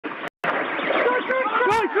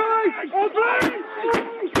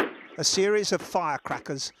A series of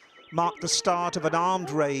firecrackers marked the start of an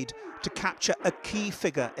armed raid to capture a key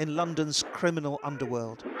figure in London's criminal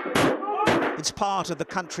underworld. It's part of the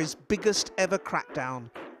country's biggest ever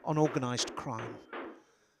crackdown on organised crime.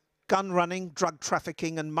 Gun running, drug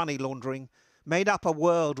trafficking and money laundering made up a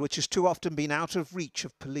world which has too often been out of reach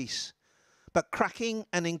of police. But cracking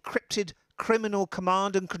an encrypted criminal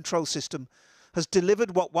command and control system has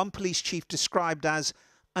delivered what one police chief described as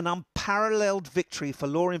an unparalleled victory for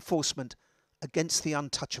law enforcement against the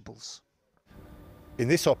untouchables. In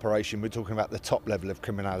this operation, we're talking about the top level of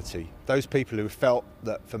criminality. Those people who felt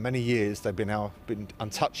that for many years they've been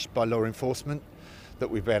untouched by law enforcement, that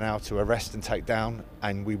we've been able to arrest and take down,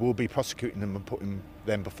 and we will be prosecuting them and putting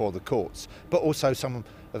them before the courts. But also some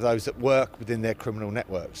of those that work within their criminal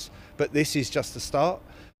networks. But this is just the start.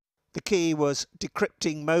 The key was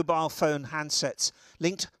decrypting mobile phone handsets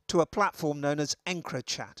linked to a platform known as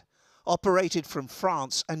encryption, operated from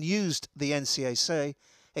France and used, the NCA say,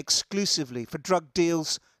 exclusively for drug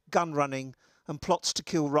deals, gun running and plots to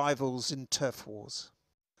kill rivals in turf wars.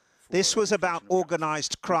 This was about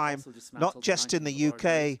organised crime, not just in the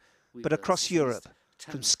UK, but across Europe,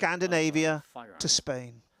 from Scandinavia to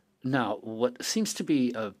Spain. Now, what seems to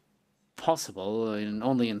be possible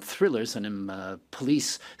only in thrillers and in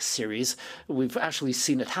police series, we've actually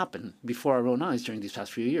seen it happen before our own eyes during these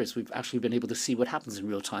past few years. We've actually been able to see what happens in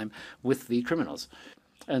real time with the criminals.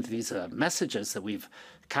 And these messages that we've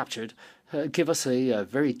captured give us a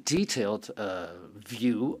very detailed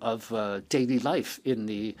view of daily life in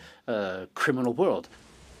the criminal world.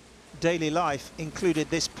 Daily life included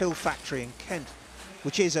this pill factory in Kent,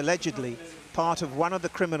 which is allegedly part of one of the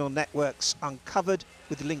criminal networks uncovered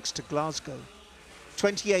with links to Glasgow.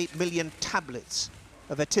 28 million tablets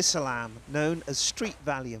of etisalam, known as street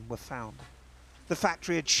Valium, were found. The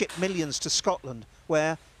factory had shipped millions to Scotland,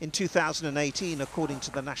 where, in 2018, according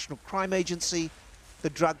to the National Crime Agency, the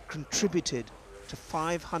drug contributed to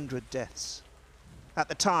 500 deaths. At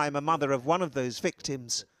the time, a mother of one of those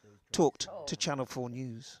victims talked to Channel 4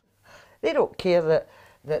 News. They don't care that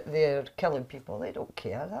they're killing people. They don't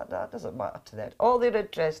care. That doesn't matter to them. All they're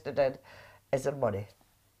interested in is their money.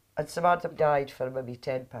 And Samantha died for maybe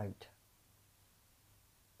 £10.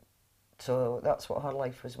 So that's what her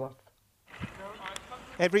life was worth.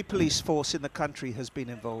 Every police force in the country has been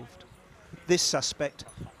involved. This suspect,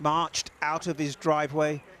 marched out of his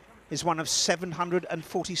driveway, is one of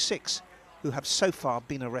 746 who have so far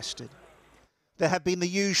been arrested. There have been the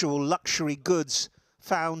usual luxury goods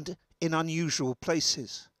found in unusual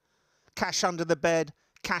places. Cash under the bed,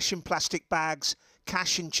 cash in plastic bags,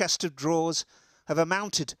 cash in chest of drawers have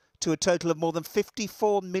amounted to a total of more than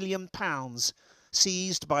 £54 million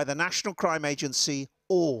seized by the National Crime Agency,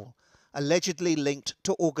 all allegedly linked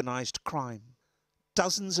to organised crime.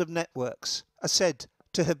 Dozens of networks are said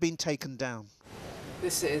to have been taken down.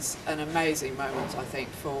 This is an amazing moment, I think,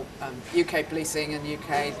 for UK policing and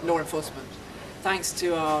UK law enforcement. Thanks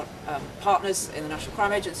to our partners in the National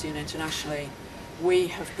Crime Agency and internationally, we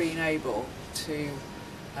have been able to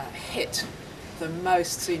hit the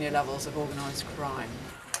most senior levels of organised crime.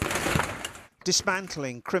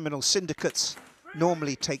 Dismantling criminal syndicates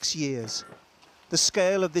normally takes years. The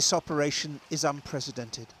scale of this operation is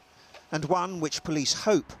unprecedented, and one which police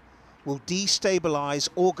hope will destabilise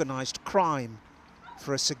organised crime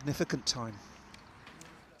for a significant time.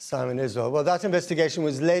 Simon Iswell. Well, that investigation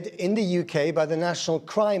was led in the UK by the National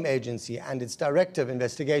Crime Agency, and its Director of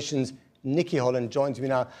Investigations, Nikki Holland, joins me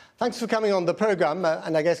now. Thanks for coming on the programme,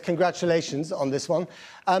 and I guess congratulations on this one.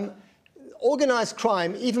 Organised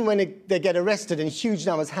crime, even when they get arrested in huge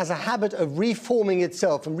numbers, has a habit of reforming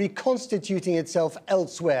itself and reconstituting itself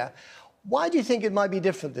elsewhere. Why do you think it might be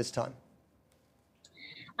different this time?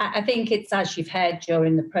 I think it's, as you've heard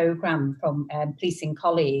during the programme from policing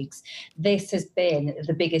colleagues, this has been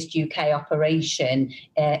the biggest UK operation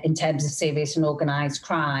in terms of serious and organised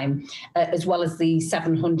crime, as well as the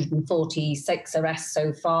 746 arrests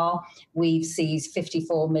so far. We've seized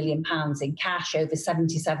 £54 million in cash, over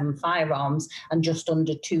 77 firearms and just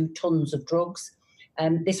under 2 tonnes of drugs.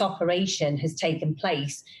 This operation has taken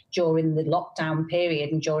place during the lockdown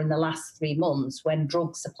period and during the last 3 months, when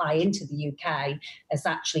drug supply into the UK has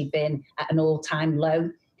actually been at an all-time low.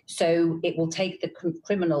 So it will take the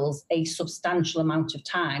criminals a substantial amount of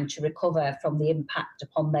time to recover from the impact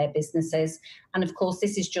upon their businesses. And of course,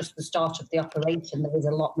 this is just the start of the operation. There is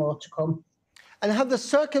a lot more to come. And have the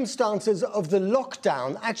circumstances of the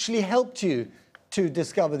lockdown actually helped you to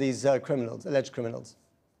discover these alleged criminals?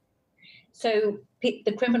 So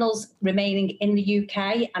the criminals remaining in the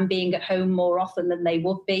UK and being at home more often than they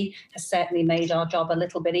would be has certainly made our job a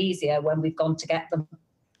little bit easier when we've gone to get them.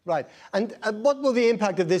 Right. And what will the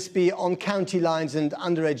impact of this be on county lines and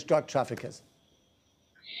underage drug traffickers?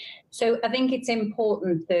 So I think it's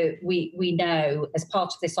important that we know, as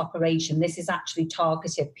part of this operation, this is actually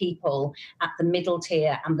targeted people at the middle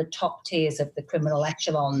tier and the top tiers of the criminal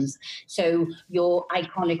echelons. So your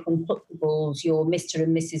iconic untouchables, your Mr.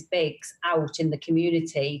 and Mrs. Biggs out in the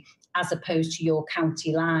community, as opposed to your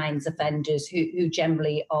county lines offenders who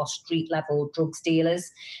generally are street-level drugs dealers.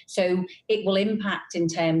 So it will impact in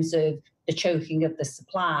terms of the choking of the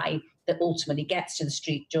supply that ultimately gets to the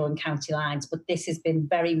street during county lines, but this has been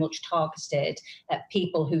very much targeted at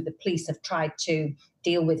people who the police have tried to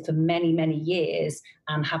deal with for many, many years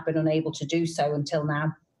and have been unable to do so until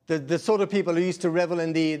now. The sort of people who used to revel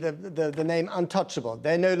in the name untouchable,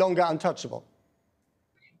 they're no longer untouchable.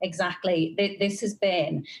 Exactly. This has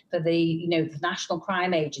been, for the National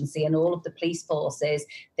Crime Agency and all of the police forces,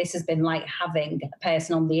 this has been like having a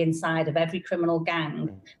person on the inside of every criminal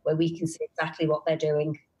gang where we can see exactly what they're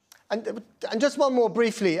doing. And just one more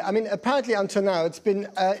briefly. I mean, apparently until now, it's been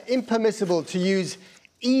impermissible to use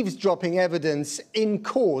eavesdropping evidence in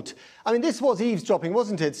court. I mean, this was eavesdropping,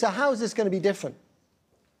 wasn't it? So how is this going to be different?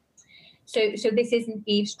 So this isn't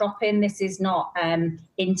eavesdropping. This is not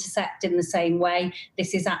intercept in the same way.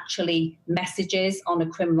 This is actually messages on a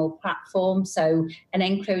criminal platform. So an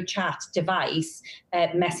EncroChat device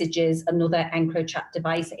messages another EncroChat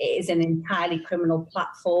device. It is an entirely criminal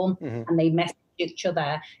platform, and they message each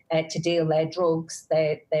other to deal their drugs,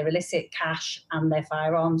 their illicit cash and their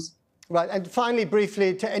firearms. Right. And finally,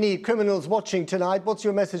 briefly, to any criminals watching tonight, what's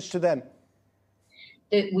your message to them?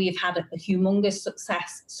 That we've had a humongous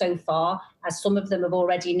success so far. As some of them have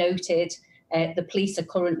already noted, the police are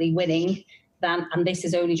currently winning, and this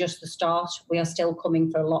is only just the start. We are still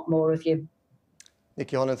coming for a lot more of you.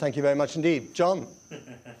 Nicky Holland, thank you very much indeed. John?